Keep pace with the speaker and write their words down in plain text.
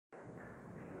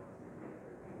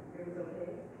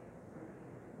okay?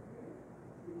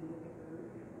 Did you look at those?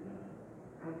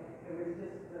 Okay, it was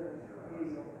just the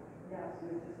angle. Yes, it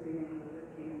was just the angle that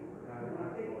came.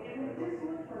 It just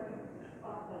looked like a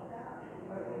spot like that.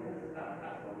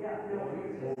 Yeah, no, it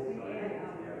was just the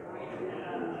angle.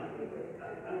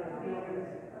 Yeah, no, it was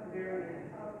very,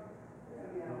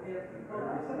 yeah, well,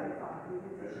 that's what I thought, we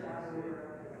did the shadow or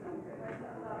something.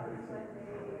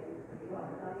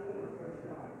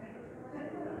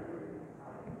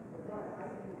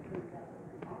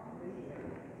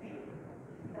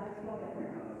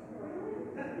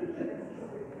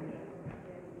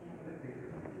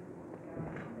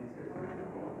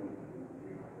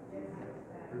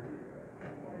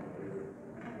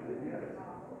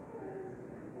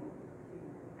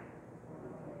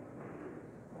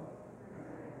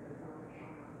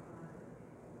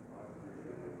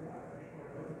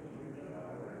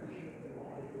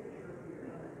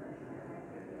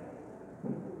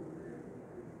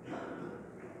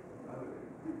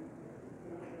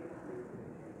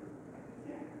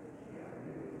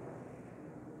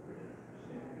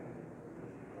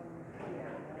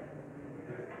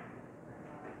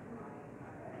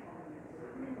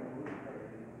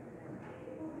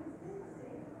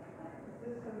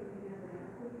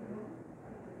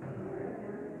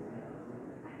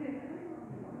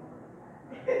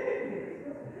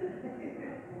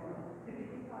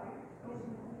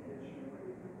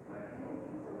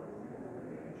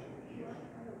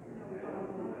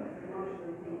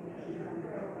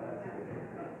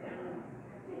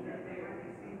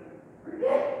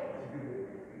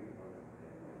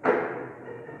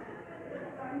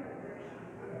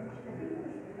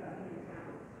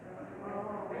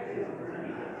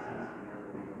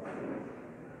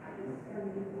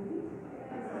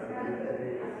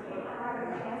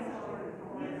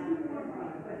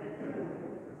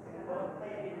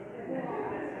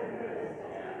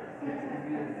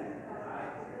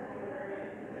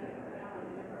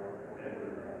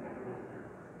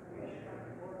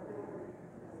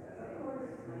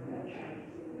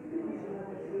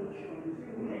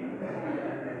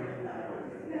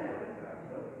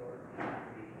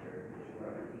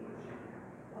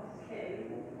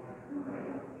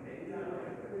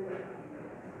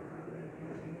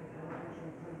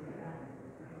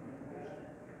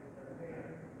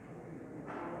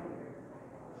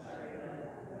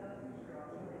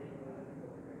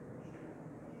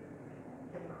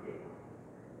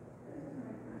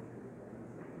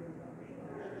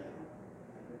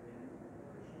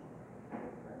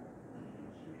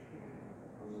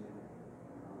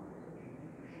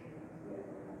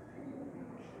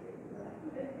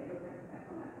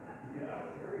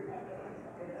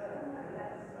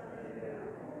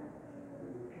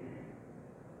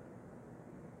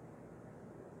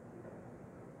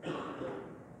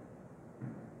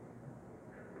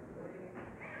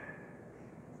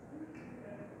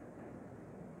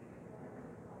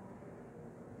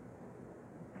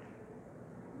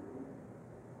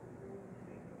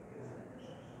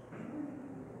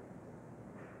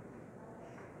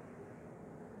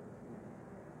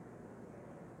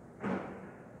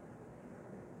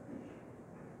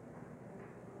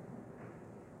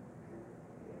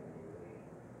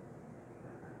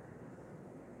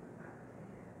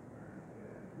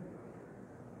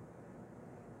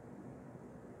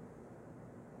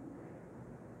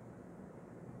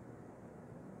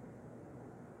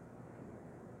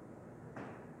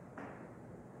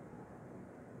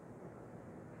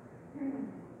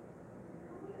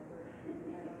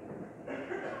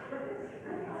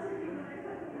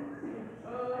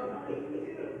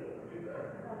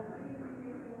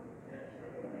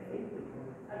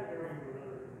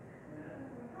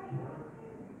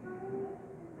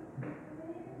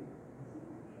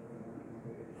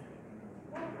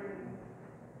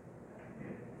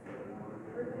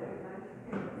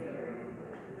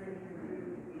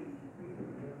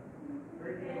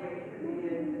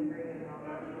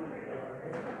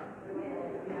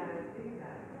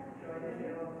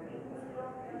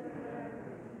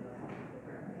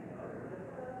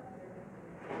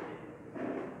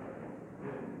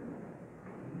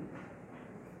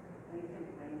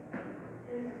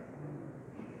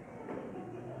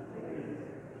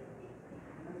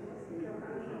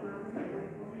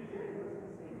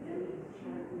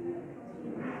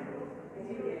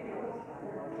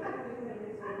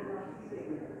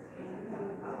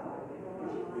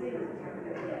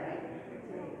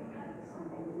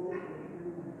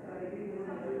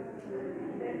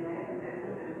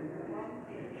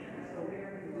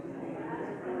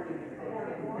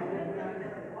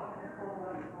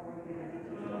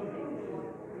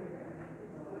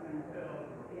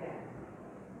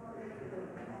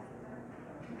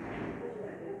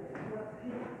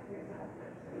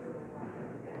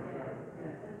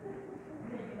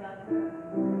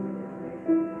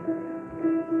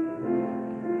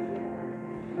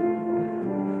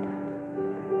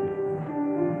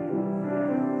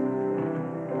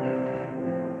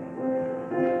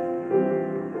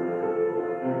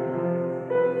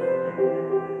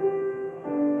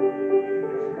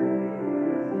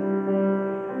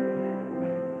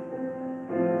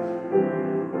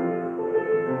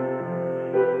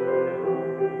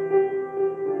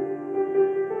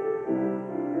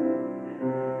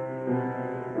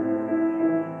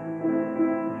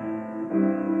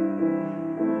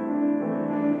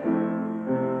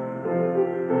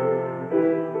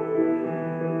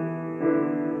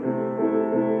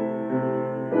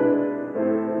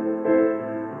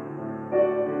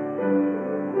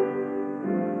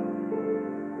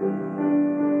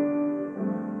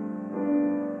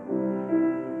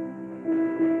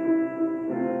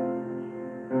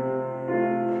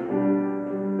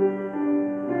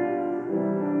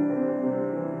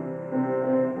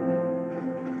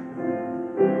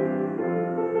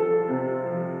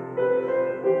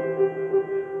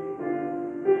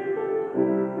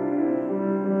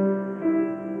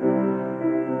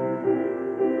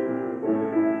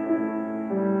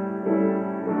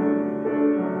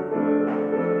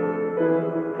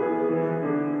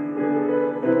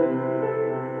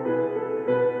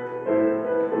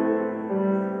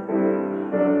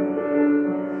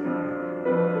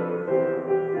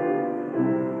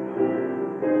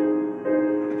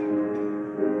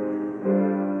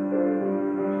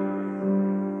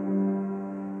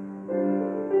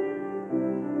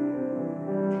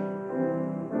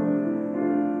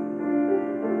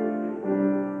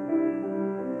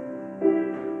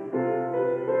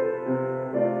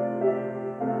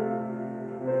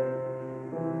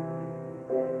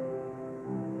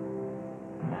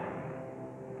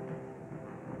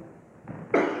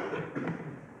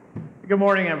 Good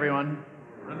morning, everyone.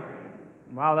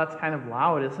 Wow, that's kind of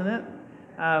loud, isn't it?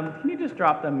 Can you just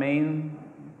drop the main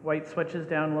white switches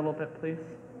down a little bit, please?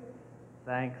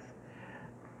 Thanks.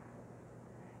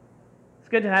 It's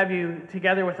good to have you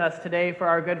together with us today for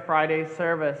our Good Friday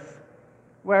service,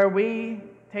 where we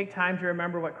take time to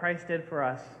remember what Christ did for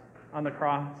us on the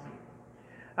cross.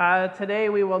 Today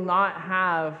we will not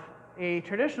have a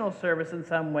traditional service in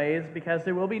some ways because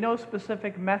there will be no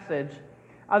specific message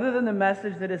other than the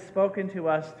message that is spoken to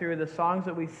us through the songs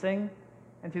that we sing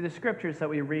and through the scriptures that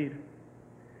we read.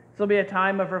 This will be a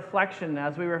time of reflection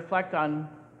as we reflect on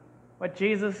what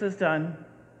Jesus has done,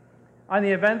 on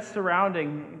the events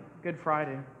surrounding Good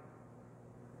Friday.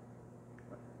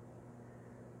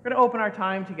 We're going to open our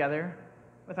time together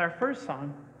with our first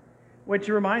song, which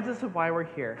reminds us of why we're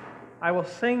here. I will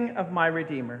sing of my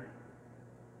Redeemer.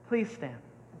 Please stand.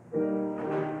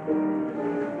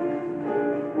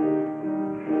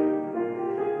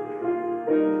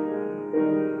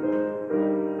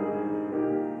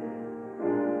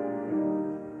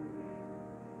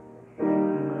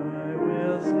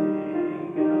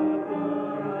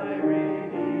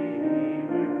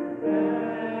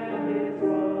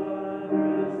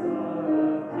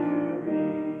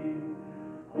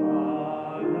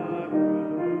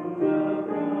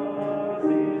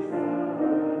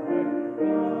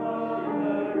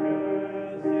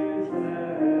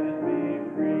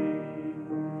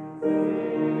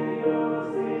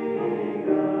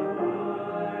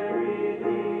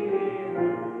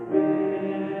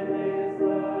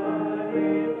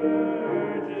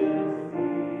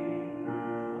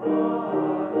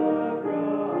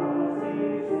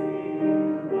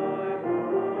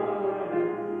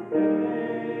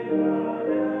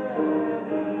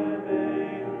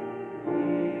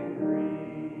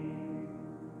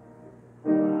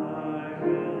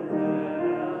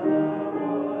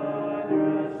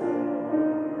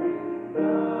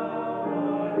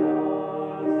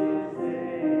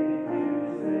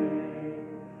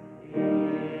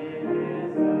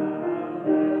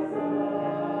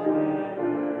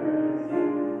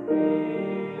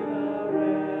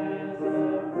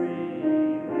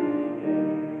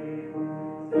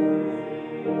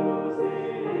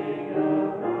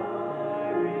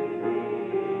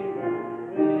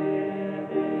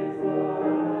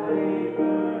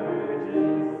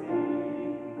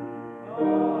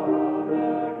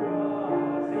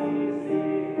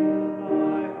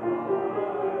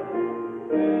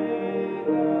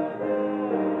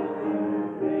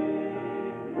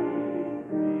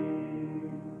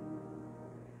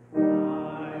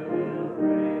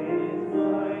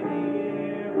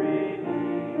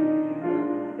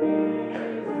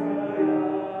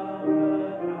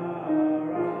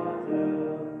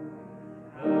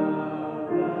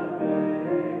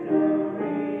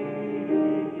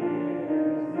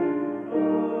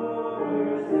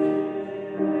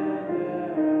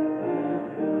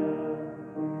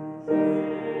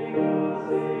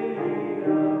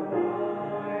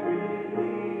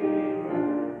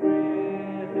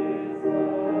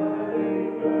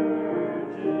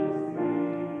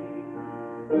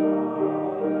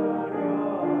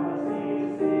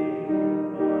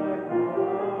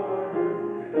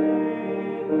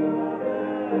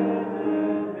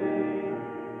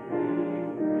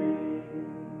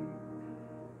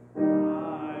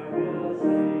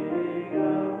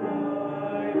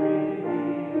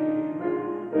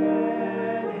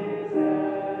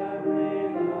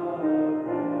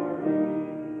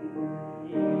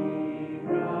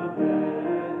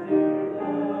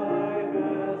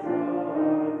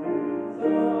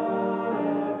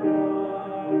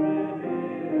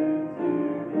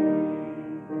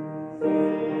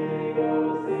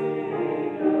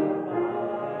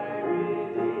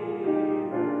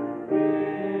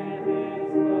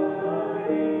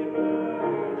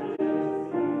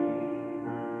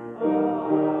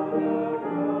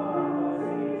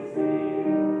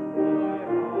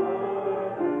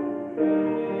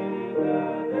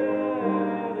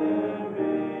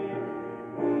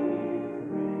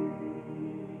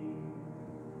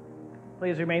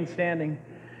 Please remain standing.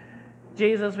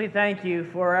 Jesus, we thank you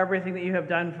for everything that you have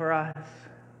done for us.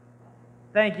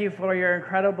 Thank you for your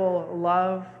incredible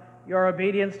love, your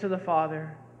obedience to the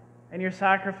Father, and your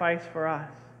sacrifice for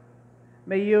us.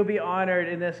 May you be honored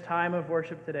in this time of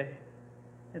worship today.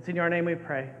 It's in your name we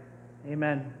pray.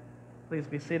 Amen. Please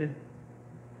be seated.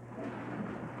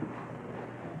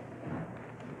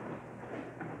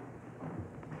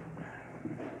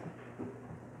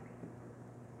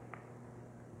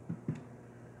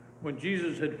 When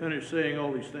Jesus had finished saying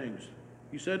all these things,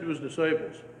 he said to his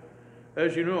disciples,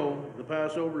 "As you know, the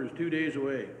Passover is 2 days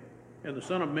away, and the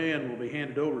Son of Man will be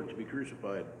handed over to be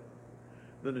crucified."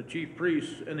 Then the chief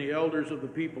priests and the elders of the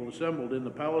people assembled in the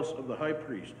palace of the high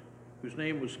priest, whose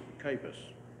name was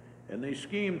Caiaphas, and they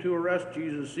schemed to arrest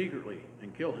Jesus secretly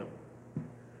and kill him.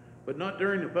 "But not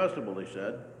during the festival," they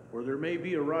said, "or there may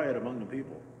be a riot among the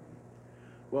people."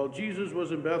 While Jesus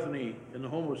was in Bethany, in the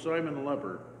home of Simon the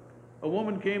leper, a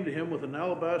woman came to him with an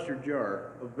alabaster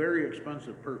jar of very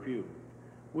expensive perfume,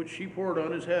 which she poured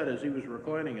on his head as he was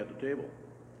reclining at the table.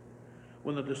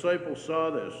 When the disciples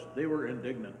saw this, they were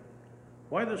indignant.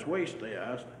 "Why this waste?" they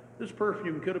asked. "This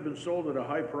perfume could have been sold at a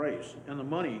high price and the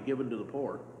money given to the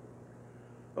poor."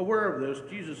 Aware of this,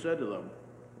 Jesus said to them,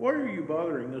 "Why are you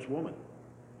bothering this woman?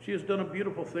 She has done a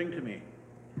beautiful thing to me.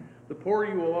 The poor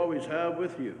you will always have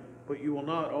with you, but you will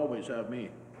not always have me.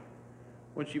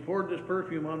 When she poured this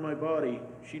perfume on my body,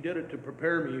 she did it to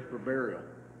prepare me for burial.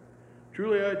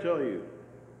 Truly I tell you,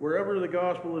 wherever the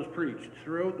gospel is preached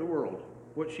throughout the world,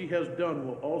 what she has done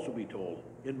will also be told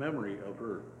in memory of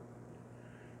her."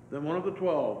 Then one of the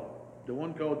 12, the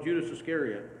one called Judas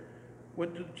Iscariot,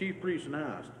 went to the chief priests and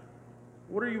asked,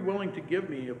 "What are you willing to give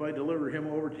me if I deliver him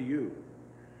over to you?"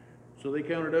 So they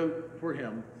counted out for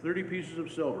him 30 pieces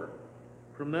of silver.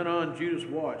 From then on, Judas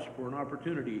watched for an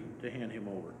opportunity to hand him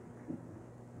over.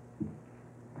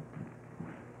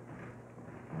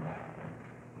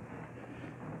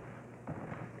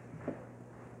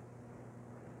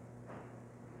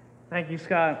 Thank you,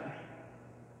 Scott.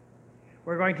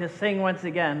 We're going to sing once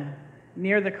again,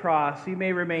 "Near the Cross." You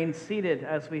may remain seated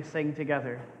as we sing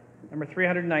together. Number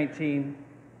 319,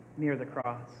 "Near the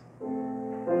Cross."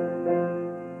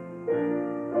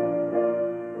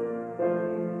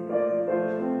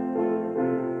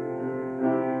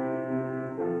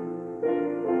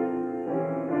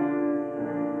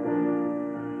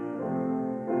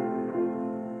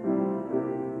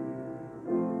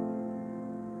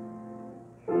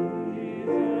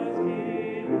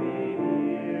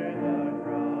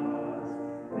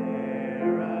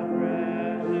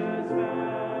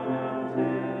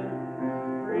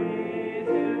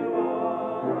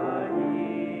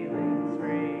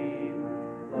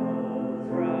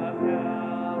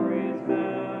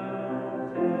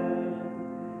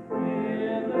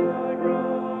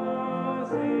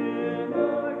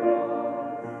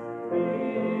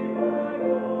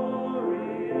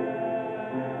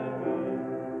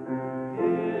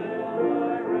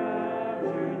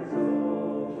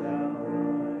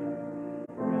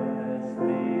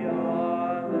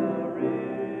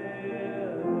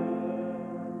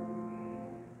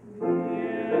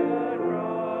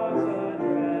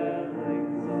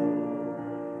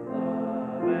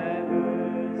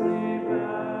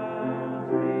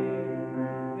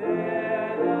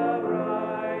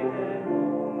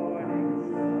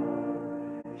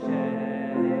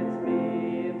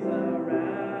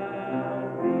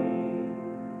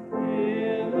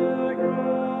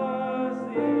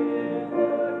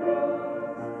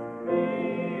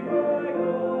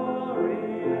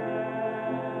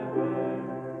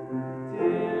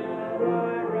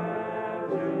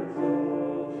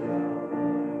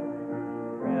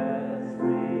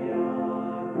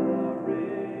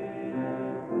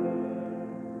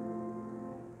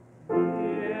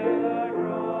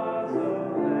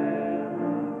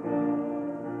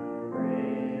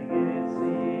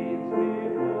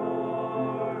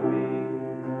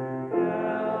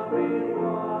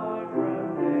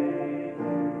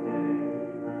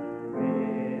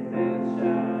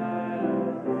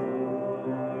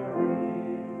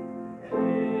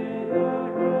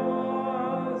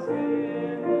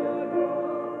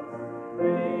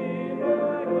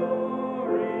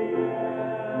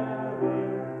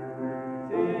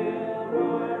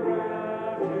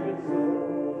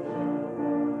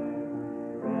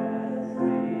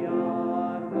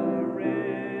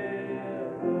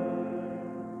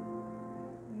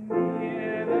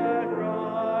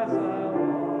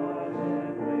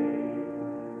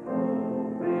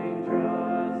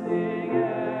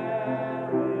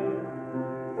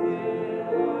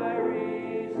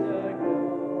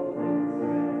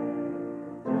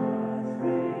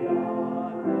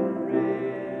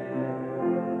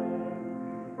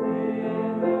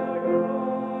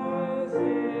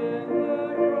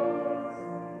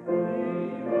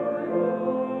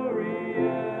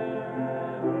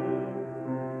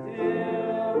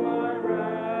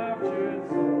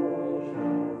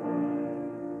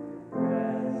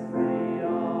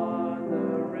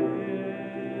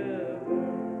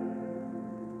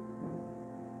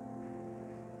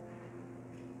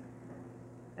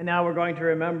 And now we're going to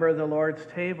remember the Lord's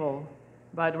table,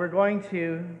 but we're going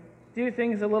to do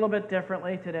things a little bit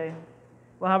differently today.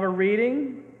 We'll have a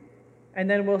reading, and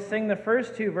then we'll sing the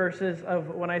first two verses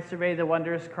of When I Survey the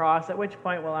Wondrous Cross, at which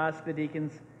point we'll ask the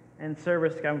deacons and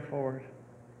service to come forward.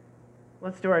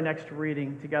 Let's do our next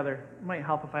reading together. It might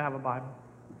help if I have a Bible.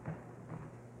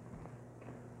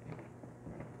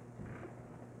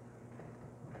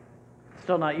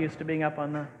 Still not used to being up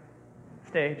on the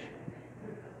stage.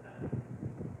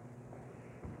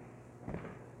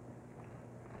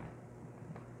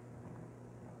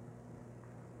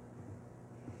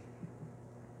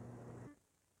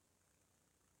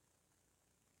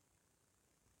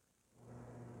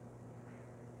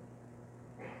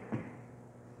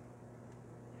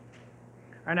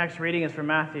 Our next reading is from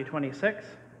Matthew 26,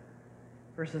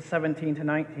 verses 17 to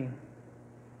 19.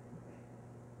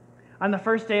 On the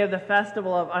first day of the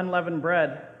festival of unleavened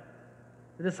bread,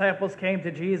 the disciples came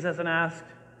to Jesus and asked,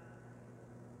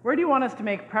 "Where do you want us to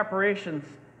make preparations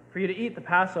for you to eat the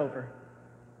Passover?"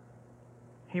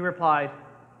 He replied,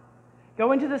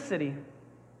 "Go into the city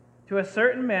to a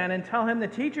certain man and tell him the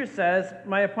teacher says,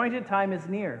 'My appointed time is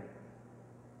near.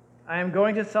 I am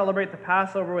going to celebrate the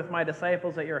Passover with my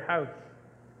disciples at your house.'"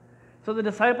 So the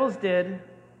disciples did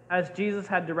as Jesus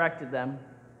had directed them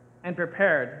and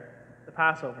prepared the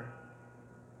Passover.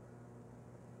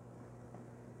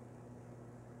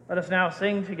 Let us now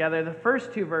sing together the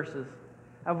first two verses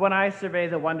of When I Survey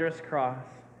the Wondrous Cross.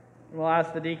 And we'll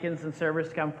ask the deacons and servers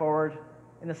to come forward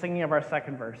in the singing of our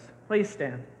second verse. Please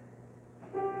stand.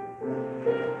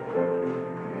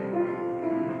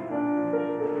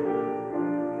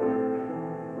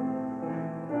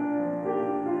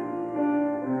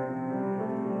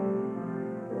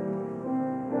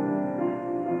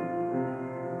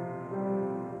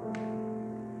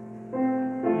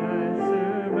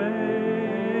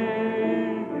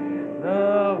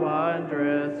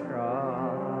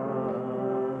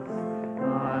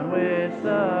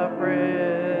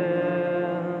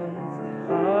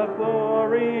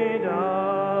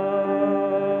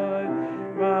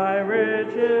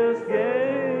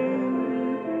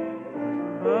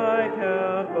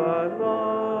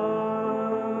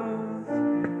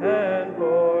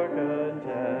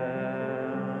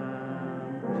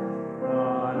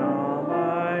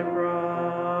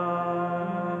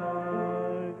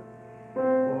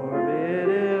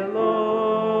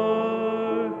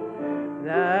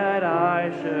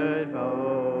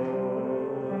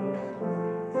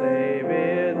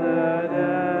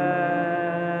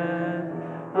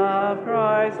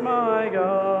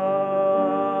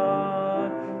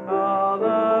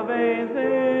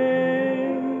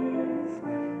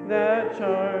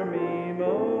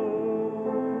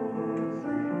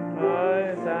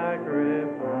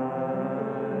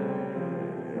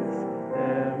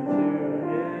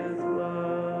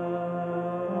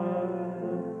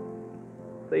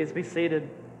 Please be seated.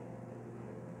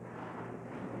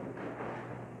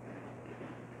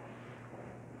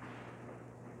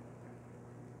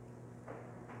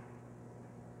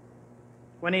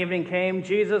 When evening came,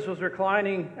 Jesus was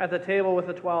reclining at the table with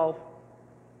the 12.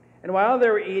 And while they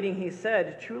were eating, he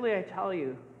said, "Truly I tell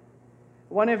you,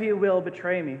 one of you will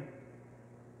betray me."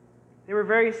 They were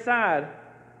very sad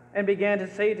and began to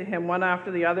say to him one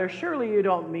after the other, "Surely you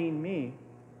don't mean me,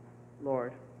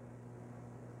 Lord."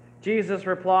 Jesus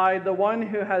replied, "The one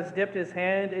who has dipped his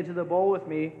hand into the bowl with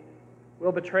me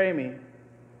will betray me.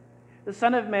 The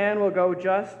Son of Man will go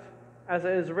just as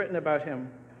it is written about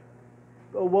him.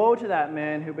 But woe to that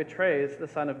man who betrays the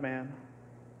Son of Man.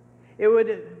 It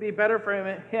would be better for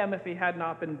him if he had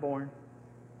not been born."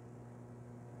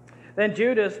 Then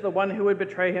Judas, the one who would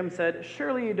betray him, said,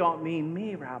 "Surely you don't mean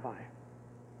me, Rabbi."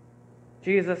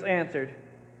 Jesus answered,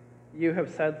 "You have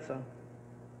said so."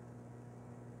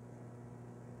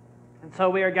 And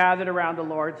so we are gathered around the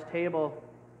Lord's table,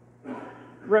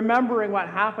 remembering what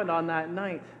happened on that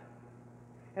night,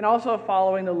 and also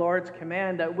following the Lord's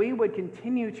command that we would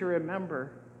continue to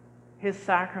remember his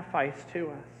sacrifice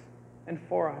to us and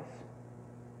for us.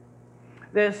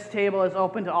 This table is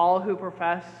open to all who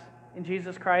profess in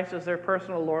Jesus Christ as their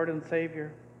personal Lord and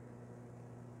Savior.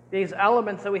 These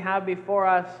elements that we have before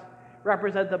us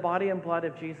represent the body and blood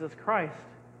of Jesus Christ.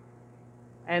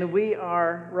 And we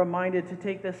are reminded to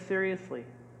take this seriously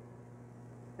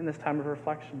in this time of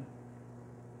reflection.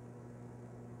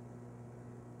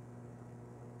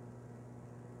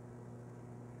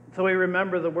 So we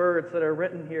remember the words that are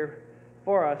written here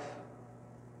for us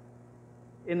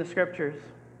in the Scriptures.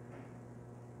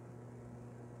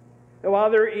 And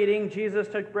while they were eating, Jesus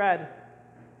took bread,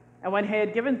 and when he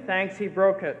had given thanks, he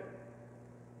broke it,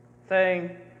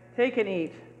 saying, "Take and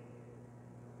eat.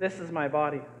 This is my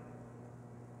body."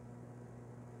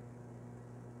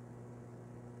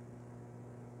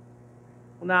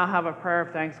 We'll now have a prayer of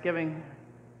thanksgiving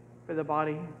for the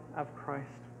body of Christ.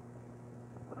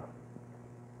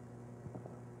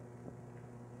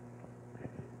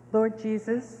 Lord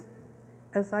Jesus,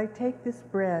 as I take this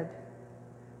bread,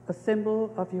 a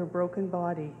symbol of your broken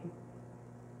body,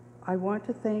 I want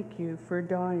to thank you for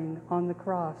dying on the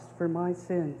cross for my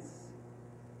sins.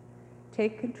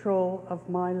 Take control of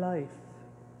my life.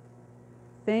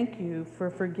 Thank you for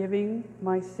forgiving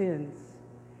my sins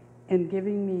and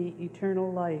giving me eternal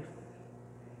life.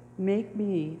 Make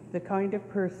me the kind of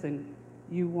person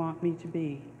you want me to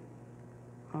be.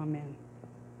 Amen.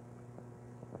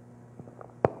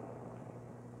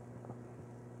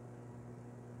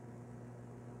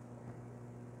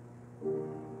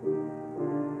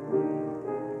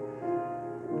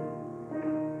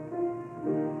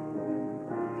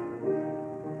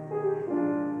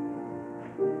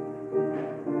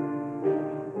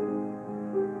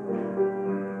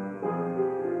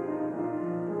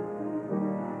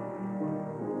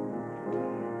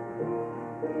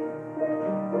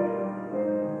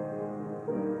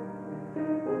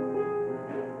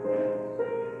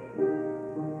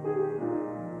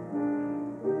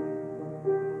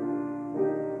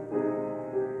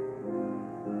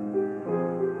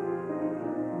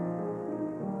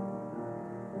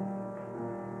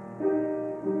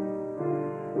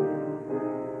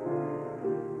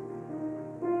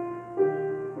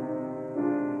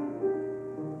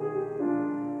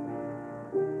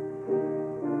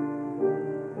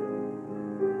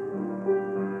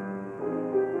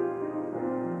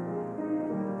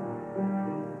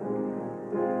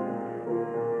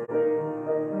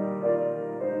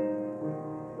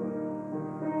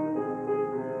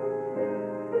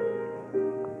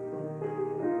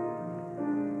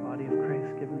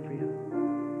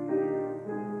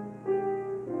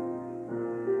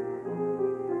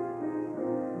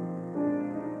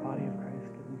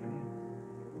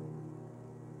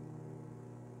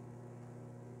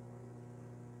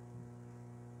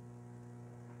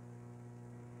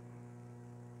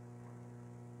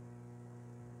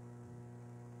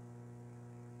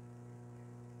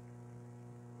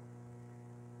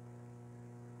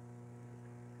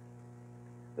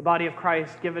 The body of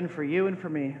Christ given for you and for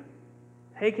me.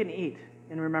 Take and eat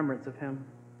in remembrance of him.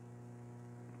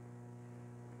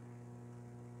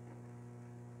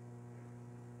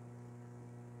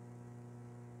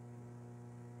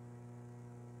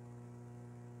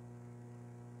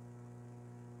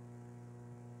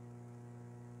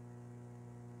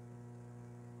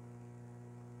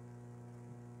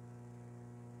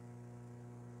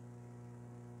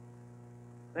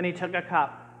 Then he took a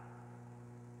cup.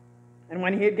 And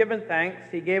when he had given thanks,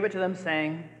 he gave it to them,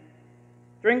 saying,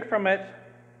 "Drink from it,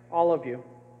 all of you.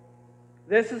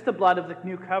 This is the blood of the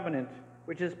new covenant,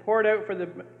 which is poured out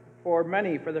for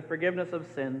many for the forgiveness of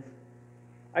sins.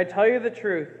 I tell you the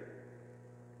truth,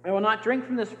 I will not drink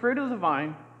from this fruit of the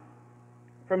vine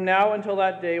from now until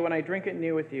that day when I drink it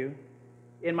new with you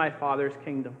in my Father's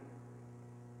kingdom."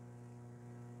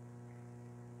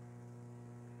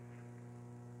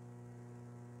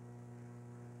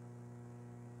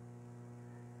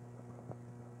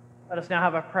 Let us now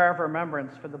have a prayer of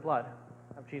remembrance for the blood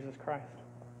of Jesus Christ.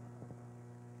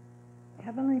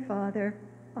 Heavenly Father,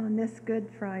 on this Good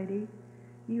Friday,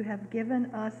 you have given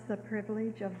us the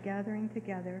privilege of gathering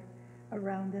together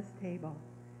around this table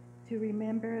to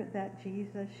remember that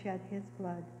Jesus shed his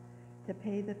blood to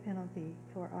pay the penalty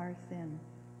for our sins.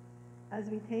 As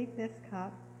we take this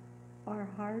cup, our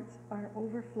hearts are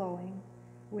overflowing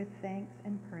with thanks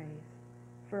and praise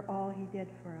for all he did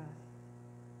for us.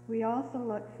 We also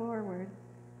look forward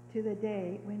to the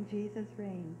day when Jesus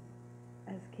reigns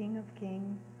as King of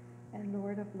Kings and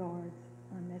Lord of Lords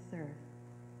on this earth.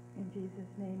 In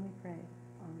Jesus' name we pray.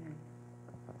 Amen.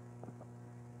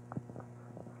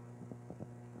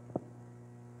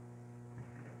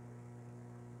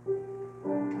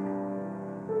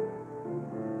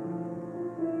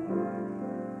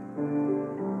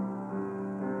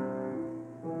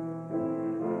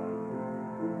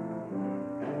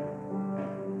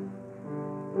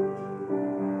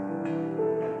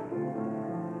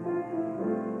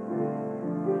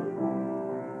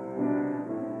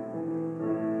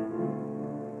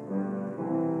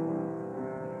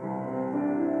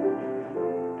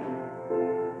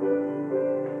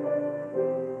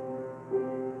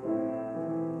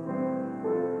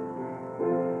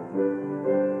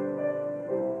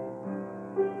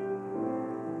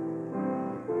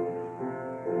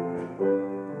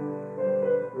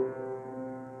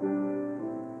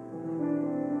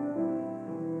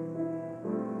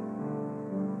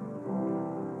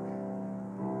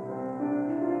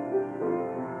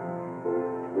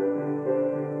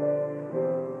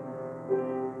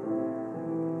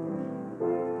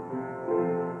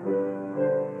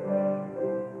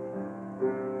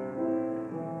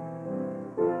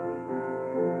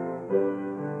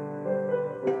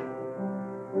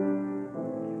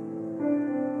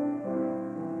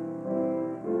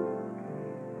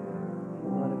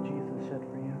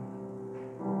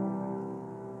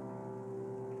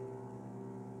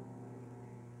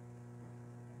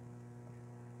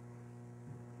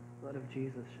 blood of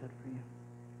Jesus shed for you.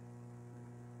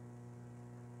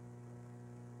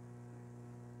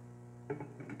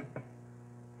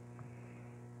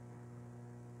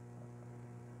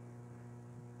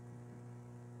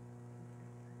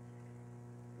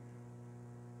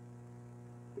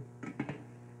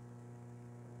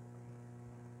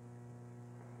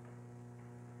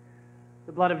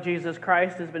 The blood of Jesus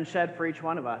Christ has been shed for each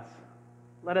one of us.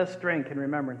 Let us drink in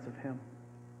remembrance of him.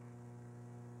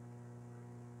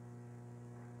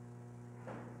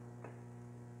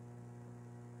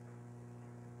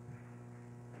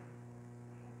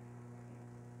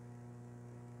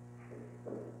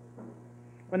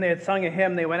 When they had sung a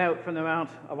hymn, they went out from the Mount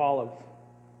of Olives,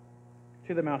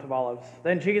 to the Mount of Olives.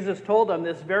 Then Jesus told them,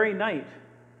 "This very night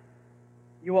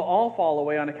you will all fall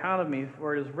away on account of me,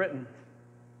 for it is written,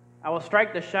 I will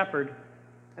strike the shepherd,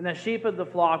 and the sheep of the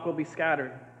flock will be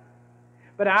scattered.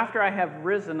 But after I have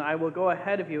risen, I will go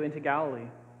ahead of you into Galilee."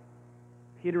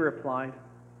 Peter replied,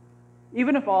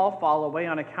 "Even if all fall away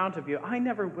on account of you, I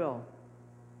never will."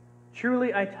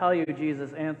 "Truly I tell you,"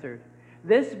 Jesus answered,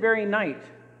 "this very night,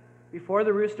 before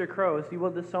the rooster crows, you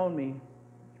will disown me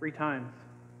 3 times.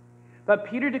 But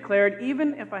Peter declared,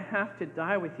 "Even if I have to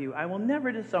die with you, I will never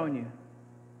disown you."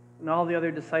 And all the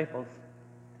other disciples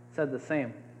said the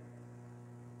same.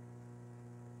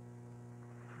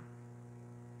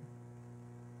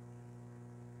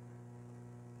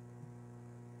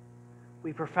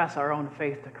 We profess our own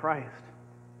faith to Christ,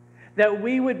 that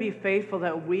we would be faithful,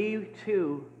 that we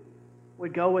too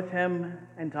would go with him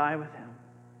and die with him.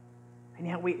 And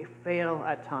yet we fail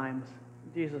at times,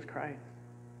 Jesus Christ.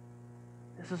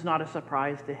 This is not a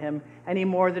surprise to him any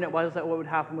more than it was that what would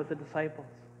happen with the disciples.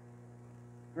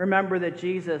 Remember that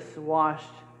Jesus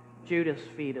washed Judas'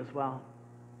 feet as well.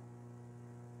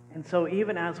 And so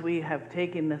even as we have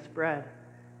taken this bread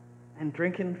and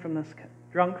drunk from this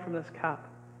cup,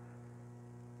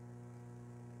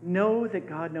 know that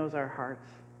God knows our hearts,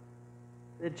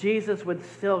 that Jesus would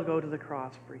still go to the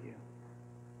cross for you.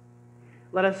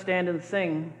 Let us stand and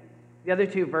sing the other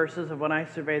 2 verses of "When I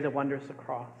Survey the Wondrous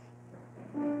Cross."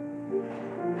 See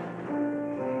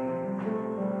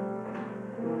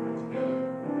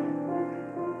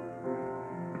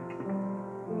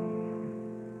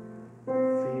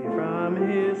from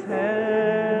his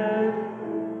head,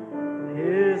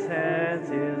 his hands,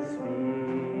 his feet,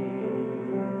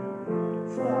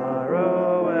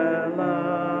 sorrow and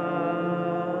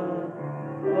love,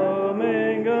 flow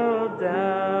mingled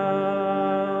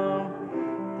down.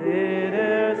 Did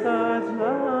e'er such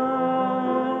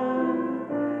love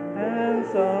and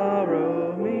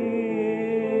sorrow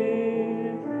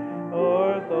meet,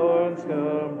 or thorns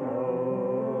compose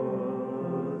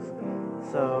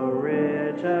so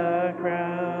rich a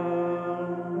crown?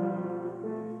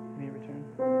 May return.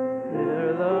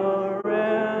 Near the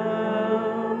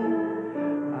realm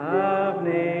of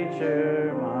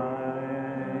nature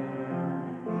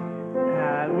mine,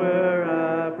 and were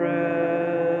a present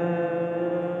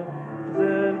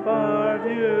far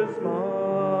too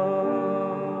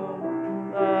small,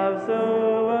 love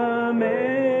so amazing,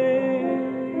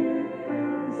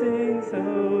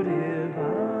 so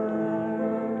divine,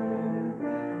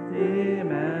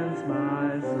 demands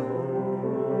my soul,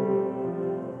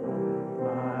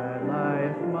 my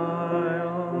life, my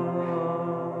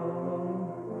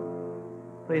all.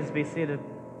 Please be seated.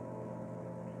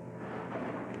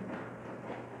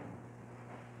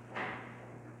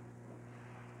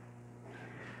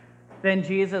 Then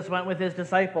Jesus went with his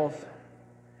disciples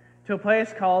to a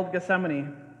place called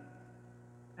Gethsemane,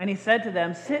 and he said to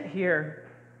them, "Sit here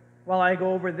while I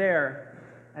go over there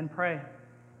and pray."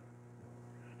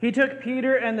 He took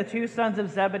Peter and the 2 sons of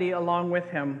Zebedee along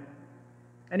with him,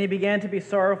 and he began to be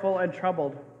sorrowful and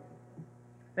troubled.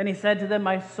 Then he said to them,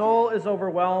 "My soul is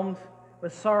overwhelmed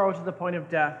with sorrow to the point of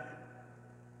death.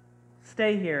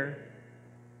 Stay here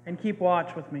and keep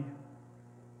watch with me."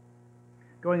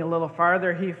 Going a little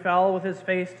farther, he fell with his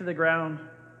face to the ground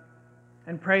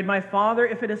and prayed, "My Father,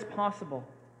 if it is possible,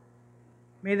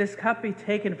 may this cup be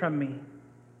taken from me,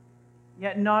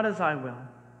 yet not as I will,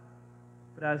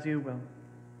 but as you will."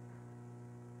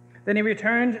 Then he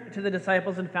returned to the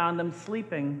disciples and found them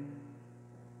sleeping.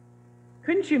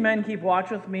 "Couldn't you men keep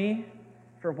watch with me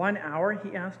for 1 hour?"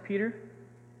 he asked Peter.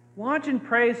 "Watch and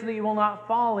pray so that you will not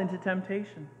fall into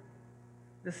temptation.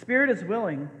 The spirit is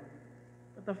willing,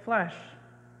 but the flesh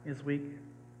is weak."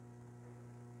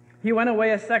 He went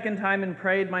away a second time and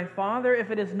prayed, "My Father,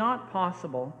 if it is not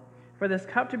possible for this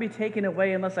cup to be taken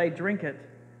away unless I drink it,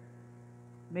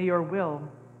 may your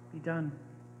will be done."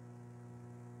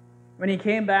 When he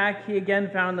came back, he again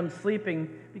found them sleeping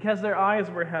because their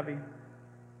eyes were heavy.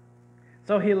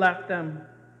 So he left them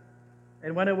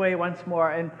and went away once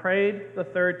more and prayed the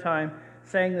third time,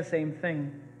 saying the same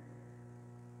thing.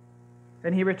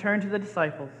 Then he returned to the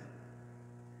disciples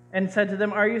and said to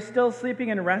them, "Are you still sleeping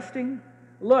and resting?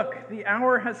 Look, the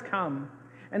hour has come,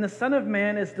 and the Son of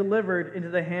Man is delivered into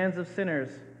the hands of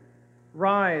sinners.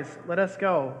 Rise, let us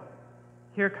go.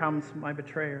 Here comes my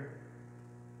betrayer."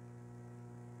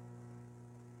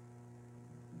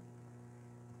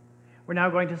 We're now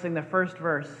going to sing the first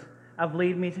verse of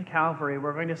Lead Me to Calvary.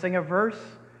 We're going to sing a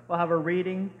verse, we'll have a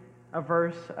reading, a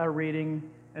verse, a reading,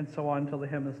 and so on until the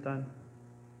hymn is done.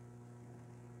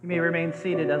 You may remain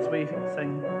seated as we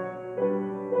sing.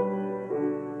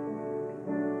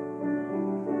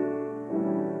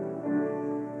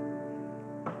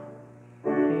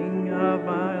 King of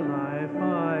my life,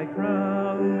 I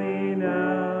crown thee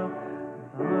now,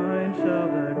 thine shall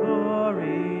the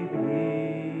glory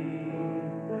be.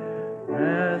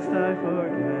 Lest I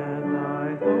forget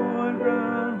thy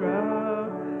thorn-crowned brow,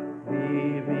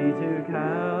 lead me to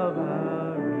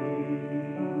Calvary.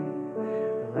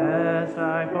 Lest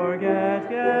I forget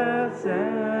Gethsemane,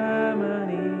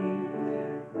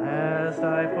 lest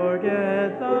I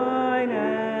forget thine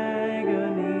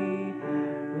agony,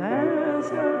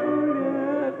 lest I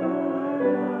forget thy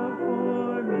love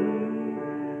for me,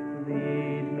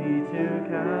 lead me to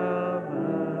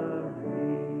Calvary.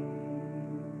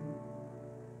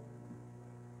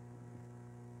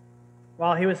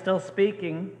 While he was still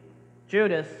speaking,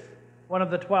 Judas, one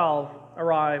of the 12,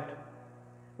 arrived.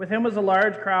 With him was a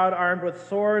large crowd armed with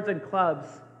swords and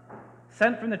clubs,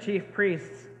 sent from the chief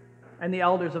priests and the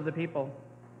elders of the people.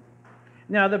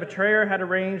 Now the betrayer had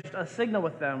arranged a signal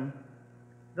with them.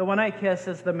 "The one I kiss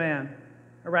is the man.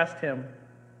 Arrest him."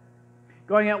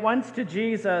 Going at once to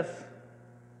Jesus,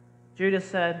 Judas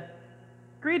said,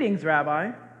 "Greetings,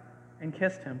 Rabbi," and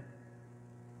kissed him.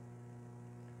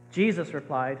 Jesus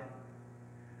replied,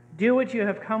 "Do what you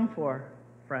have come for,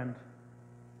 friend."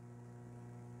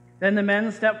 Then the men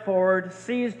stepped forward,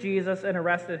 seized Jesus, and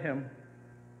arrested him.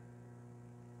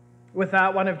 With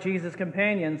that, one of Jesus'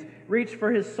 companions reached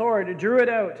for his sword, drew it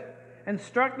out, and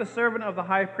struck the servant of the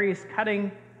high priest,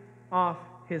 cutting off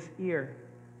his ear.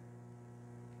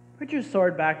 "Put your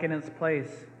sword back in its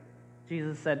place,"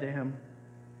 Jesus said to him,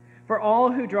 "for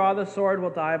all who draw the sword will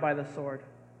die by the sword.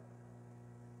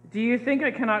 Do you think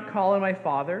I cannot call on my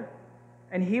Father,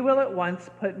 and he will at once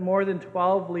put more than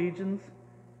 12 legions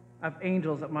of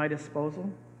angels at my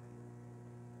disposal?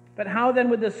 But how then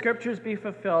would the scriptures be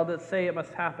fulfilled that say it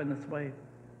must happen this way?"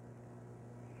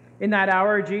 In that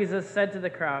hour, Jesus said to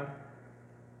the crowd,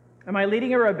 "Am I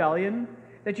leading a rebellion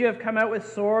that you have come out with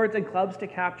swords and clubs to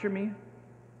capture me?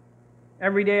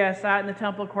 Every day I sat in the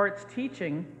temple courts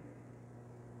teaching,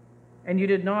 and you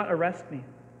did not arrest me.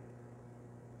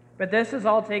 But this has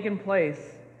all taken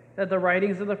place that the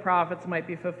writings of the prophets might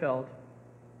be fulfilled."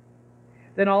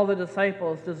 Then all the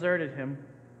disciples deserted him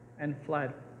and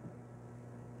fled.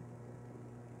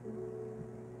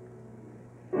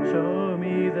 Show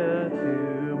me the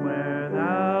tomb where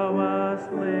thou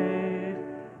wast laid,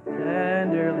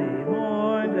 tenderly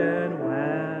mourned and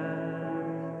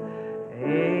wept.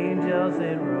 Angels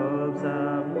in robes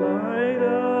of light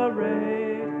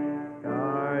arrayed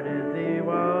guarded thee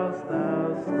whilst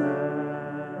thou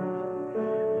slept.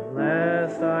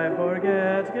 Lest I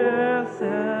forget Gethsemane,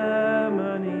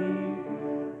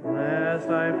 lest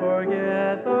I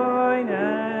forget thine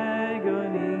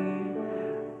agony,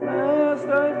 lest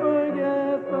I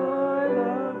forget thy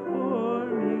love for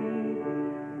me,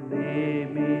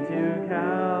 lead me to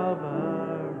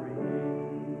Calvary.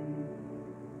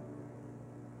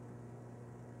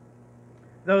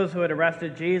 Those who had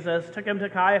arrested Jesus took him to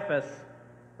Caiaphas,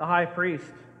 the high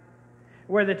priest,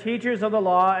 where the teachers of the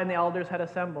law and the elders had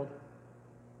assembled.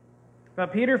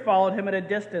 But Peter followed him at a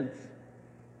distance,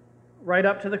 right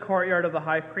up to the courtyard of the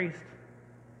high priest.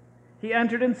 He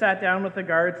entered and sat down with the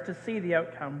guards to see the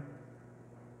outcome.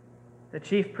 The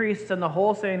chief priests and the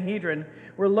whole Sanhedrin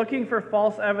were looking for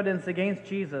false evidence against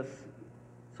Jesus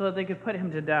so that they could put him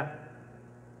to death.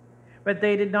 But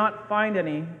they did not find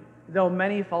any, though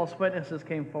many false witnesses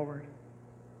came forward.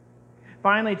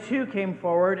 Finally, 2 came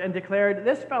forward and declared,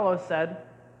 "This fellow said,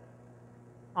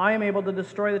 I am able to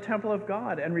destroy the temple of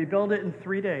God and rebuild it in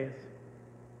 3 days."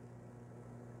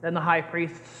 Then the high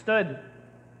priest stood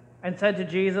and said to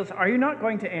Jesus, "Are you not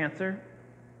going to answer?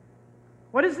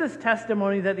 What is this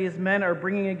testimony that these men are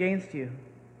bringing against you?"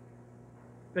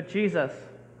 But Jesus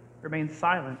remained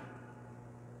silent.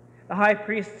 The high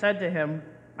priest said to him,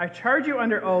 "I charge you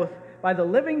under oath by the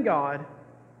living God,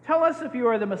 tell us if you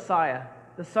are the Messiah,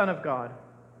 the Son of God."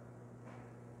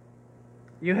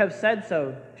 "You have said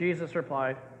so," Jesus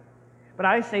replied. "But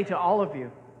I say to all of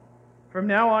you, From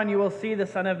now on you will see the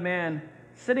Son of Man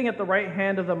sitting at the right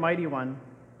hand of the Mighty One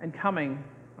and coming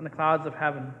on the clouds of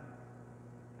heaven."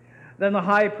 Then the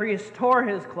high priest tore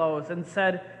his clothes and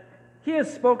said, "He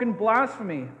has spoken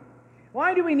blasphemy.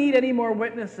 Why do we need any more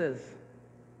witnesses?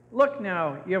 Look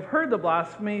now, you have heard the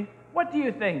blasphemy. What do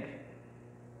you think?"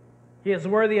 "He is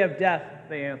worthy of death,"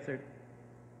 they answered.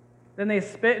 Then they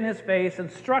spit in his face and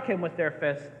struck him with their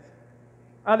fists.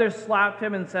 Others slapped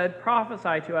him and said,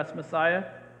 "Prophesy to us, Messiah.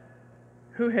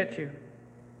 Who hit you?"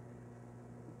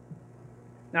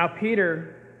 Now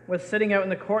Peter was sitting out in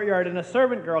the courtyard, and a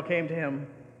servant girl came to him.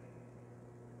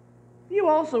 "You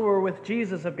also were with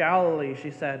Jesus of Galilee,"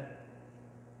 she said.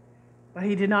 But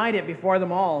he denied it before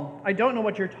them all. "I don't know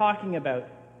what you're talking about,"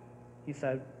 he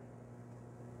said.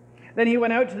 Then he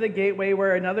went out to the gateway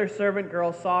where another servant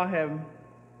girl saw him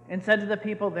and said to the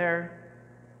people there,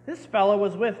 "This fellow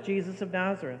was with Jesus of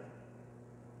Nazareth."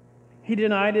 He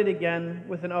denied it again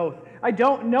with an oath. "I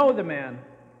don't know the man."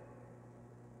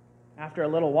 After a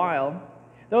little while,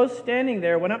 those standing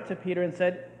there went up to Peter and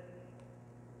said,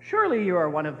 "Surely you are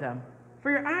one of them,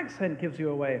 for your accent gives you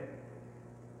away."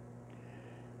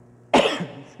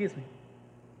 Excuse me.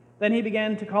 Then he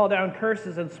began to call down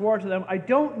curses and swore to them, "I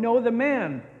don't know the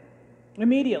man."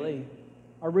 Immediately,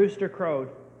 a rooster crowed.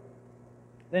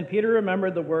 Then Peter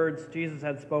remembered the words Jesus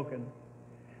had spoken.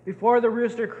 "Before the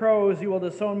rooster crows, you will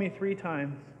disown me 3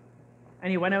 times." And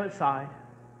he went outside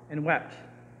and wept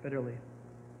bitterly.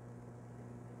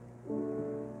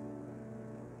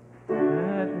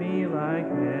 Let me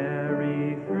like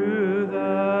Mary through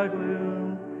the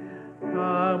gloom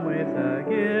come with a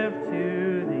gift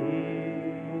to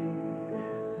thee.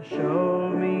 Show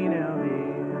me now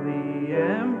the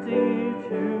empty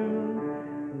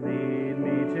tomb. Lead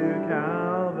me to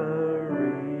Calvary.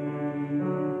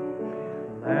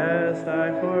 Lest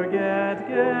I forget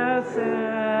Gethsemane,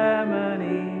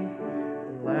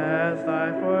 lest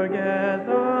I forget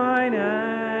thine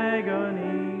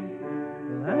agony,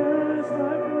 lest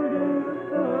I forget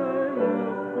thy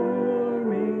love for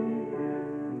me.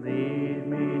 Lead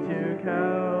me to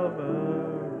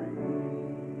Calvary.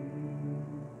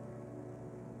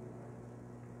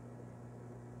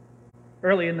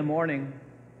 Early in the morning,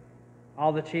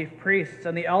 all the chief priests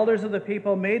and the elders of the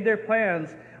people made their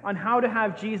plans on how to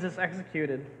have Jesus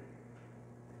executed.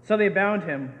 So they bound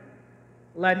him,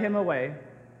 led him away,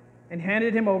 and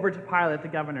handed him over to Pilate the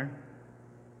governor.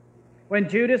 When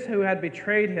Judas, who had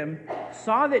betrayed him,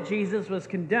 saw that Jesus was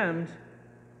condemned,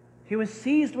 he was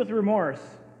seized with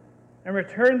remorse and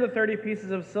returned the 30 pieces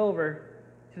of silver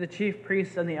to the chief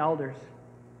priests and the elders.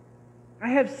 "I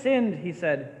have sinned," he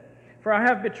said, "for I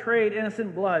have betrayed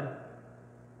innocent blood."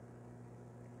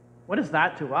 "What is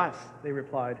that to us?" they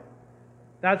replied.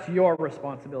 "That's your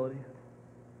responsibility."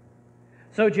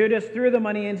 So Judas threw the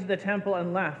money into the temple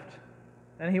and left.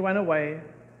 Then he went away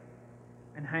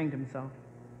and hanged himself.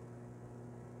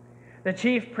 The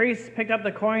chief priests picked up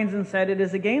the coins and said, "It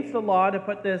is against the law to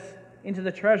put this into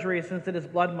the treasury since it is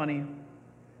blood money."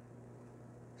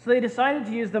 So they decided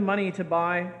to use the money to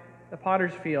buy the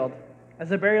potter's field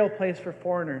as a burial place for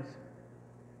foreigners.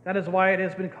 That is why it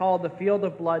has been called the Field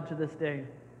of Blood to this day.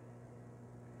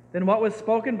 Then what was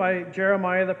spoken by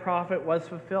Jeremiah the prophet was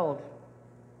fulfilled.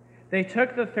 They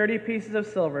took the 30 pieces of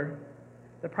silver,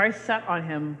 the price set on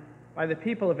him by the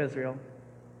people of Israel,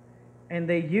 and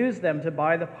they used them to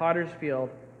buy the potter's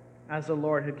field as the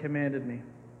Lord had commanded me.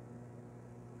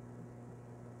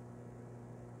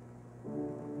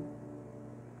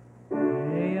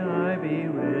 May I be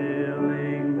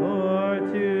willing,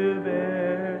 Lord, to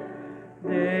bear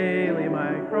daily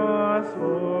my cross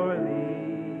for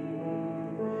thee,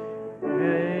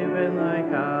 even thy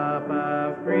cup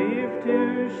of grief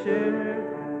to share.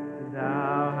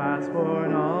 Thou hast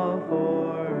borne all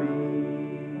for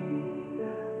me.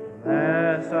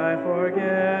 Lest I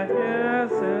forget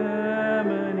Gethsemane,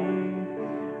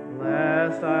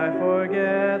 lest I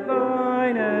forget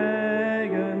thine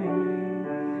agony,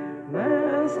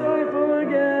 lest I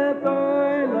forget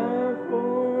thy love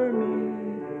for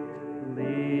me.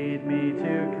 Lead me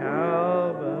to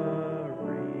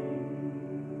Calvary.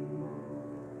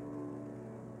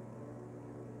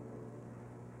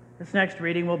 This next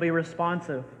reading will be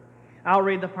responsive. I'll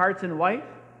read the parts in white,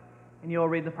 and you'll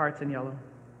read the parts in yellow.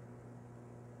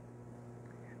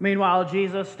 Meanwhile,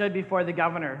 Jesus stood before the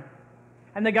governor,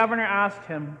 and the governor asked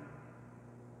him,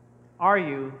 "Are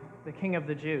you the king of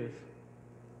the Jews?"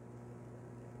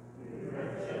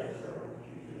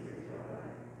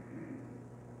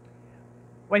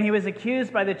 When he was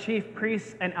accused by the chief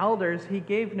priests and elders, he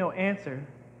gave no answer.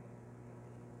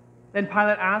 Then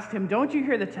Pilate asked him, "Don't you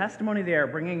hear the testimony they are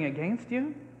bringing against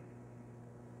you?"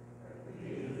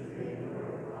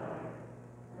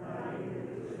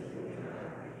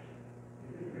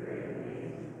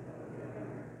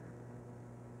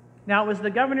 Now it was the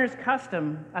governor's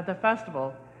custom at the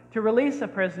festival to release a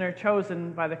prisoner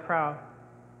chosen by the crowd.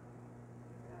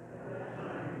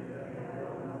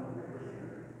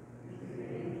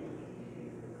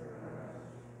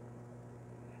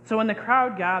 So when the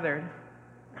crowd gathered,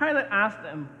 Pilate asked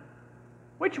them,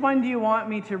 "Which one do you want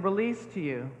me to release to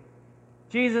you?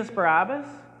 Jesus Barabbas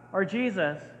or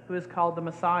Jesus, who is called the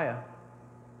Messiah?"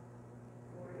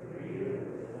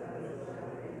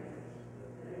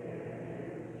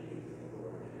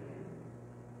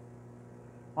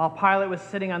 While Pilate was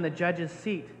sitting on the judge's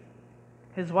seat,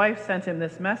 his wife sent him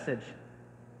this message: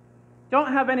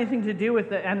 "Don't have anything to do with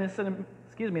that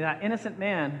innocent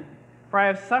man, for I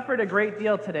have suffered a great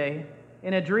deal today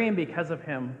in a dream because of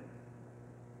him."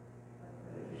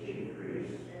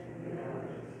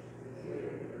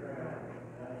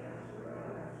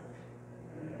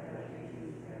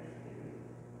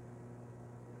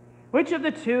 "Which of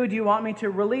the two do you want me to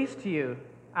release to you?"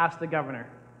 asked the governor.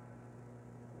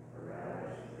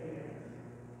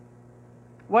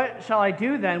 "What shall I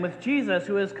do then with Jesus,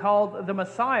 who is called the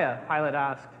Messiah?" Pilate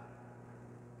asked.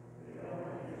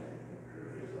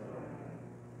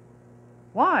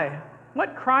 "Why?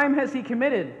 What crime has he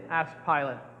committed?" asked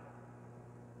Pilate.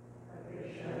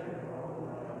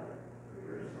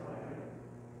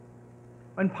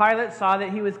 When Pilate saw that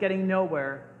he was getting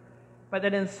nowhere, but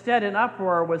that instead an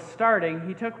uproar was starting,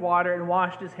 he took water and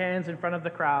washed his hands in front of the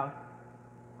crowd.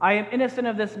 "I am innocent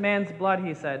of this man's blood,"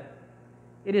 he said.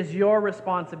 "It is your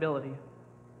responsibility."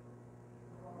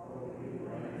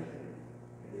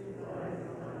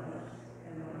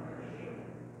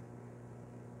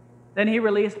 Then he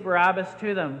released Barabbas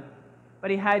to them,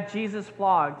 but he had Jesus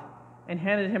flogged and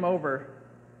handed him over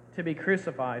to be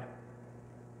crucified.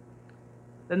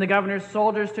 Then the governor's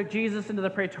soldiers took Jesus into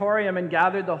the praetorium and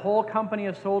gathered the whole company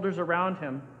of soldiers around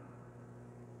him.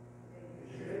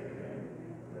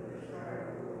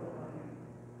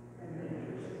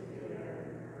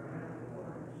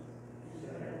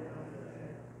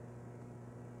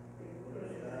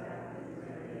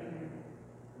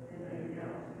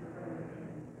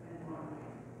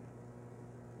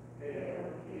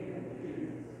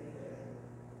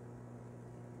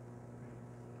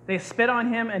 They spit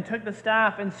on him and took the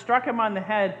staff and struck him on the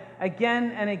head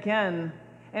again and again.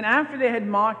 And after they had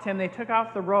mocked him, they took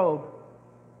off the robe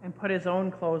and put his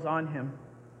own clothes on him.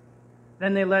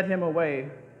 Then they led him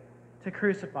away to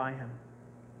crucify him.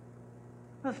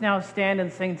 Let's now stand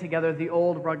and sing together the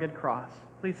old rugged cross.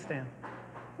 Please stand.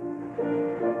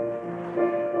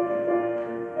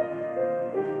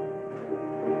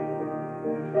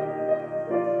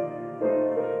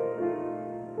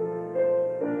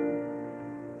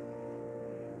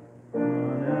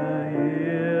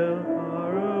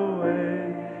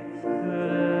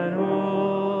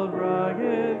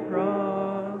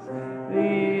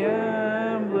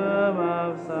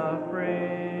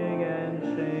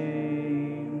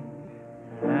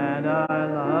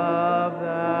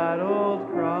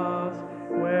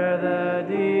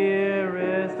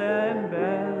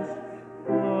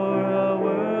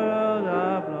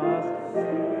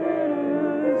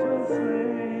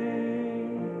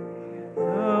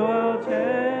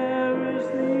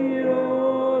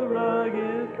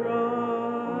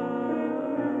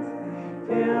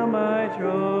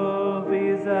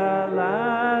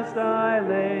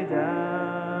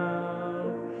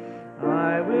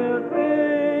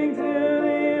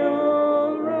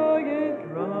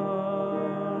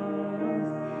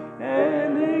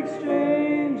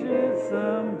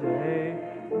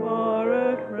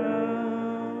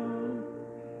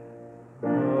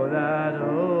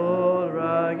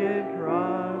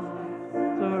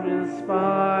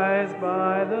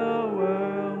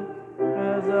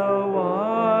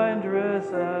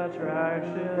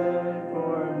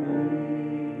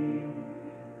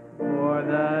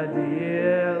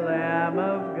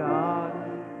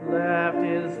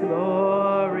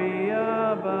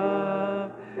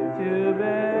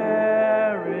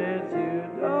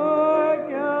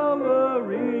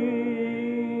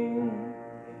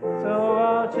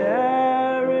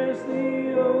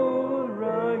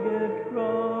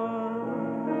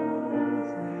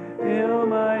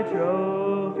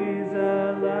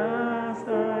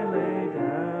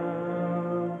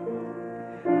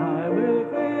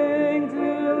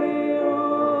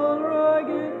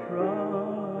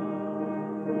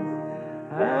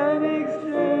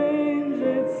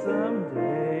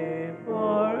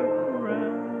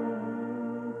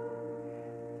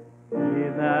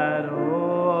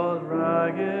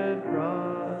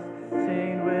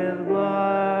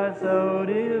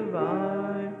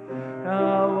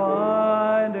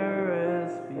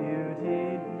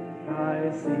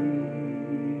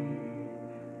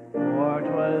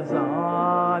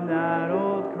 on that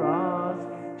old cross,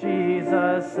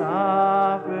 Jesus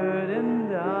suffered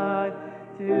and died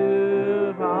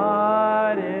to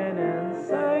pardon and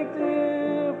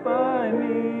sanctify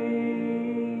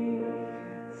me.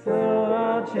 So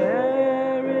I'll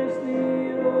cherish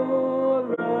the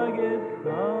old rugged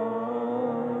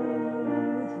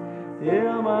cross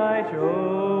till my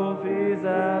trophies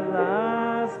at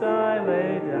last I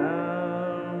lay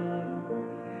down.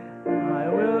 I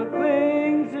will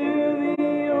cling to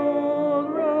the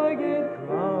old rugged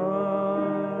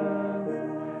cross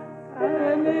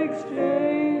and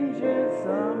exchange it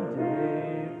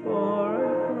someday for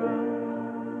a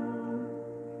crown.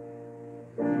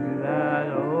 To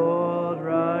that old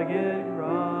rugged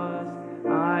cross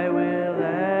I will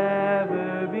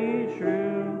ever be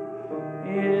true.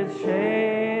 Its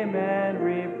shame and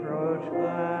reproach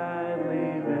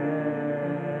gladly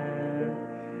bear.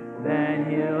 Then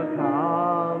He'll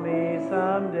call me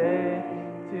someday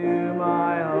to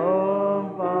my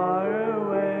home far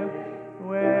away,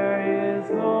 where His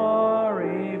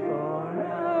glory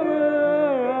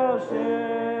forever I'll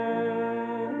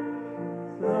share.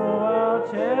 So I'll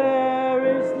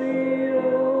cherish the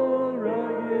old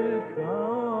rugged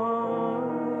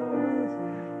cross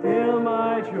till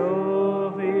my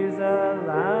trophies at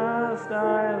last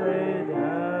I lay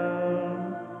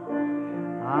down.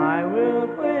 I will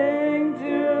cling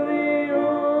to the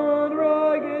old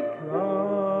rugged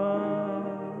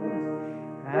cross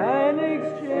and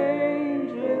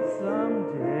exchange it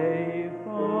someday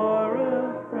for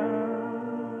a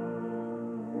crown.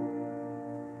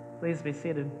 Please be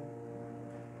seated.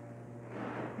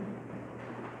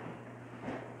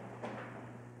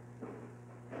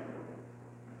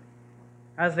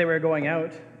 As they were going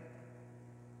out,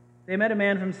 they met a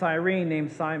man from Cyrene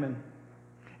named Simon,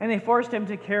 and they forced him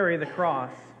to carry the cross.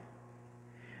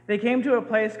 They came to a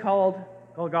place called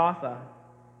Golgotha,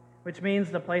 which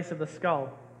means the place of the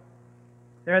skull.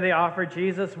 There they offered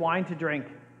Jesus wine to drink,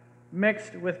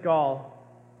 mixed with gall,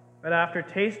 but after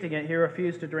tasting it, he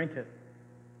refused to drink it.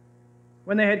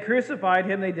 When they had crucified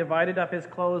him, they divided up his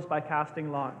clothes by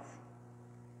casting lots.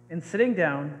 And sitting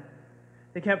down,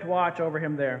 they kept watch over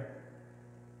him there.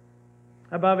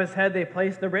 Above his head they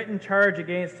placed the written charge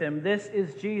against him, "This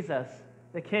is Jesus,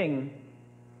 the King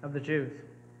of the Jews."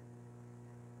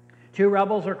 2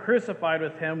 rebels were crucified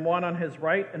with him, one on his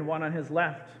right and one on his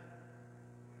left.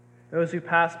 Those who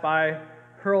passed by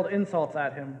hurled insults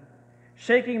at him,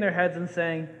 shaking their heads and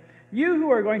saying, "You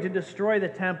who are going to destroy the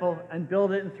temple and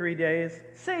build it in 3 days,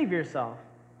 save yourself.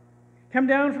 Come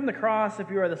down from the cross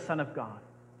if you are the Son of God."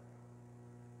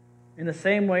 In the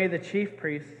same way, the chief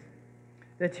priests,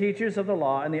 the teachers of the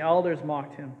law, and the elders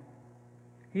mocked him.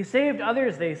 "He saved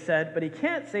others," they said, "but he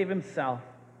can't save himself.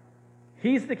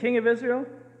 He's the King of Israel.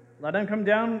 Let him come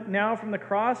down now from the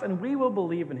cross, and we will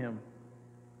believe in him.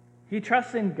 He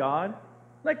trusts in God.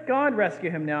 Let God rescue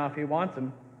him now if he wants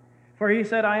him. For he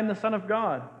said, 'I am the Son of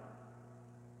God.'"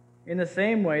 In the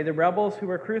same way, the rebels who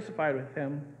were crucified with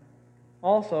him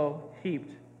also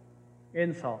heaped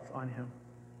insults on him.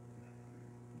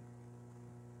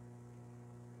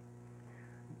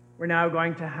 We're now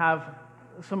going to have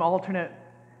some alternate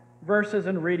verses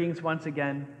and readings once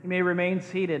again. You may remain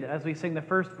seated as we sing the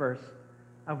first verse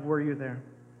of "Were You There?"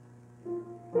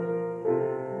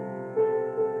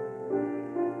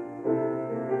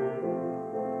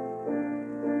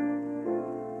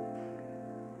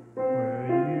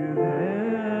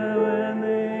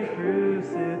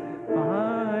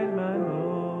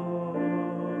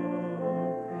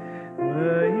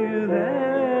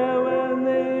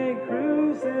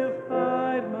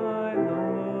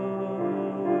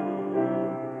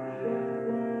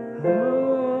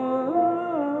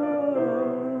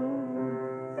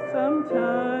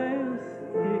 Sometimes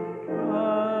it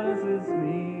causes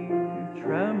me to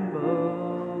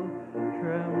tremble,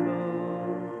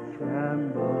 tremble,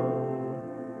 tremble.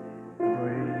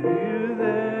 Were you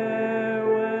there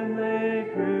when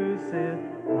they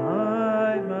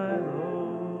crucified my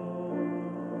Lord?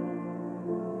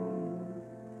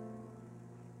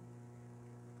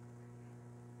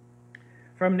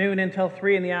 From noon until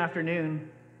 3 in the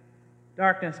afternoon,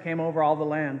 darkness came over all the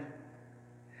land.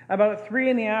 About 3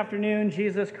 in the afternoon,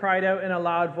 Jesus cried out in a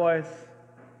loud voice,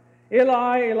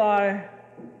 "Eli, Eli,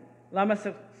 lama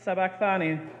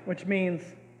sabachthani," which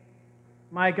means,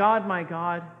 my God,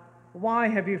 why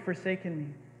have you forsaken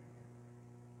me?"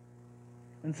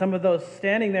 When some of those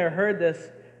standing there heard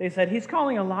this, they said, "He's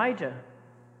calling Elijah."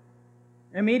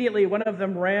 Immediately, one of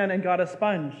them ran and got a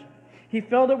sponge. He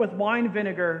filled it with wine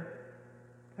vinegar,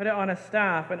 put it on a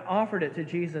staff, and offered it to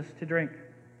Jesus to drink.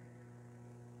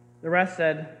 The rest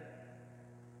said,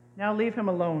 "Now leave him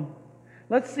alone.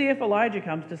 Let's see if Elijah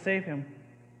comes to save him."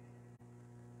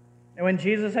 And when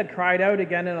Jesus had cried out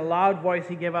again in a loud voice,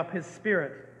 he gave up his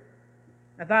spirit.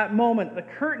 At that moment, the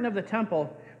curtain of the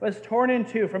temple was torn in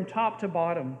two from top to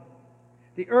bottom.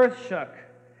 The earth shook,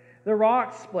 the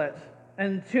rocks split,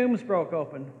 and tombs broke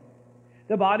open.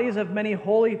 The bodies of many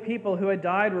holy people who had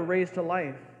died were raised to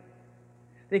life.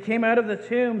 They came out of the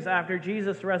tombs after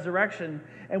Jesus' resurrection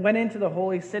and went into the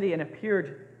holy city and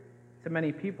appeared to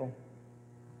many people.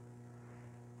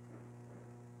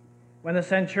 When the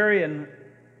centurion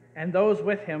and those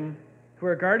with him who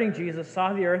were guarding Jesus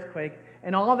saw the earthquake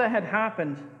and all that had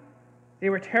happened, they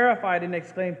were terrified and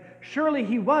exclaimed, "Surely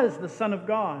he was the Son of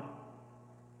God."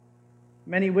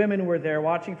 Many women were there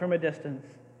watching from a distance.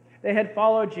 They had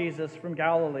followed Jesus from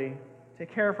Galilee to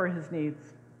care for his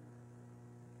needs.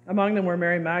 Among them were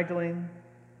Mary Magdalene,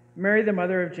 Mary the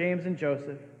mother of James and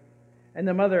Joseph, and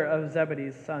the mother of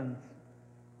Zebedee's sons.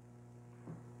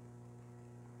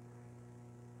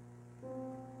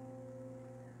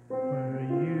 Were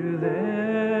you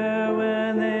there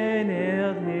when they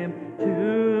nailed him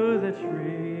to the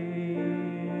tree?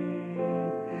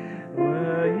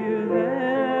 Were you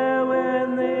there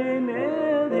when they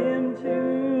nailed him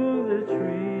to the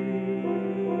tree?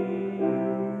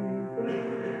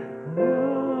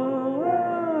 Oh,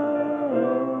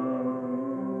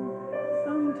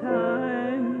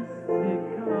 sometimes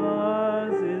it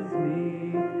causes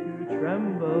me to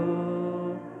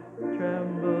tremble,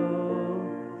 tremble,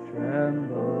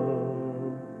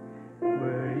 tremble.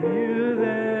 Were you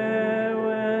there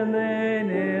when they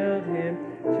nailed him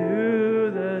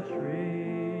to the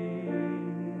tree?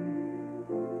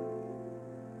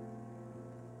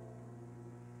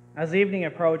 As evening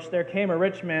approached, there came a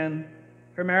rich man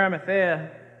from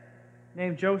Arimathea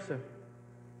named Joseph,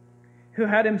 who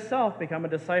had himself become a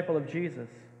disciple of Jesus.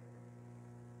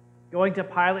 Going to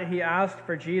Pilate, he asked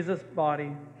for Jesus'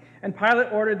 body, and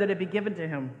Pilate ordered that it be given to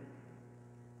him.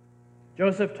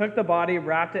 Joseph took the body,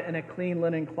 wrapped it in a clean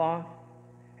linen cloth,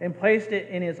 and placed it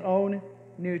in his own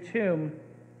new tomb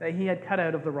that he had cut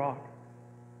out of the rock.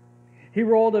 He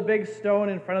rolled a big stone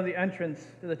in front of the entrance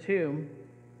to the tomb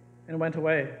and went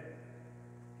away.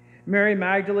 Mary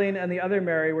Magdalene and the other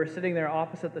Mary were sitting there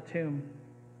opposite the tomb.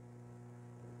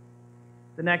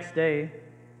 The next day,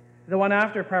 the one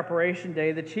after preparation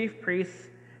day, the chief priests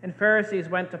and Pharisees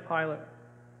went to Pilate.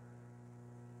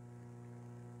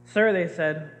 "Sir," they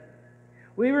said,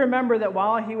 "we remember that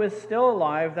while he was still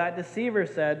alive, that deceiver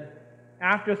said,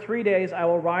 'After 3 days I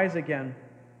will rise again.'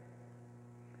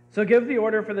 So give the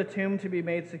order for the tomb to be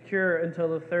made secure until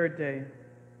the 3rd day.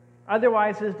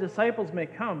 Otherwise his disciples may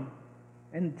come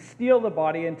and steal the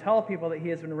body and tell people that he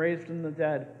has been raised from the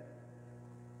dead.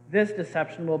 This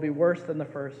deception will be worse than the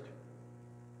first."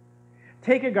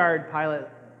 "Take a guard," Pilate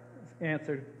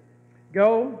answered.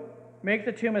 "Go, make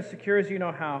the tomb as secure as you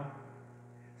know how."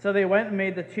 So they went and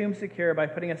made the tomb secure by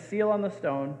putting a seal on the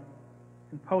stone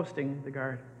and posting the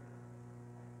guard.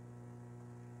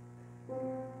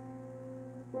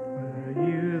 Were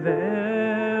you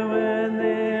there when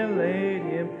they laid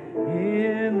him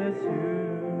in the tomb?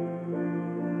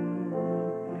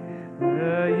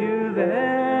 Were you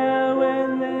there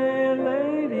when they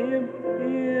laid him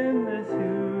in the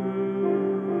tomb?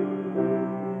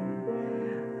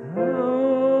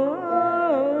 Oh,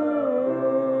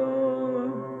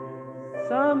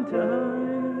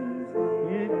 sometimes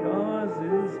it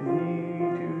causes me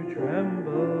to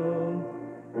tremble,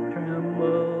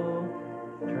 tremble,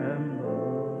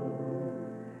 tremble.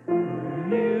 Were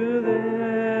you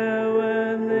there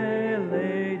when they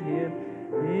laid him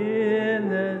in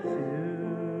the tomb?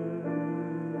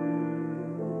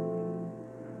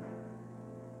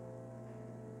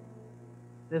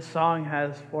 This song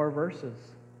has 4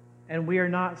 verses, and we are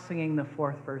not singing the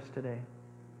 4th verse today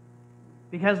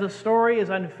because the story is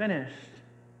unfinished.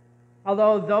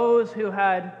 Although those who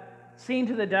had seen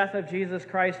to the death of Jesus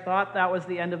Christ thought that was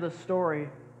the end of the story,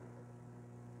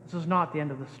 this is not the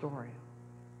end of the story.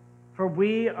 For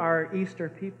we are Easter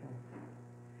people.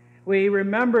 We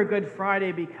remember Good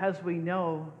Friday because we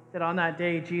know that on that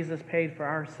day Jesus paid for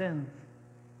our sins.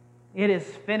 It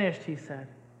is finished, he said.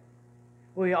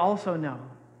 We also know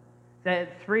that in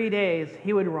 3 days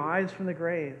he would rise from the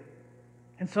grave.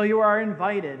 And so you are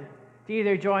invited to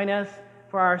either join us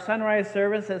for our sunrise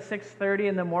service at 6:30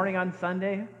 in the morning on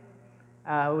Sunday.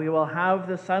 We will have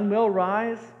the sun will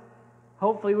rise.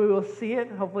 Hopefully we will see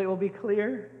it. Hopefully it will be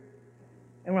clear.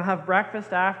 And we'll have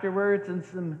breakfast afterwards and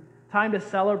some time to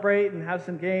celebrate and have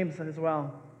some games as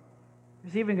well.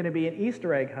 There's even going to be an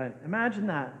Easter egg hunt. Imagine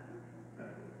that.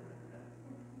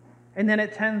 And then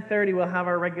at 10:30 we'll have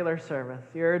our regular service.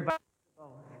 You're invited to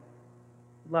both.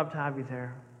 Love to have you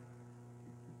there.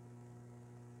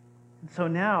 And so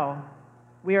now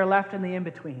we are left in the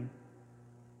in-between.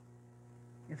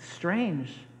 It's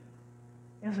strange,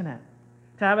 isn't it?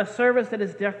 To have a service that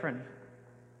is different.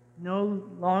 No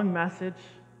long message.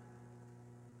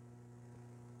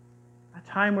 A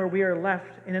time where we are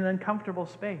left in an uncomfortable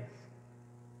space,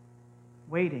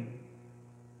 waiting.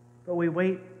 But we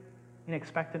wait in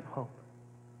expectant hope.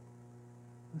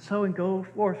 And so we go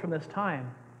forth from this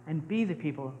time and be the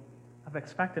people of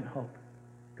expectant hope.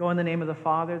 Go in the name of the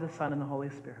Father, the Son, and the Holy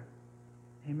Spirit.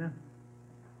 Amen.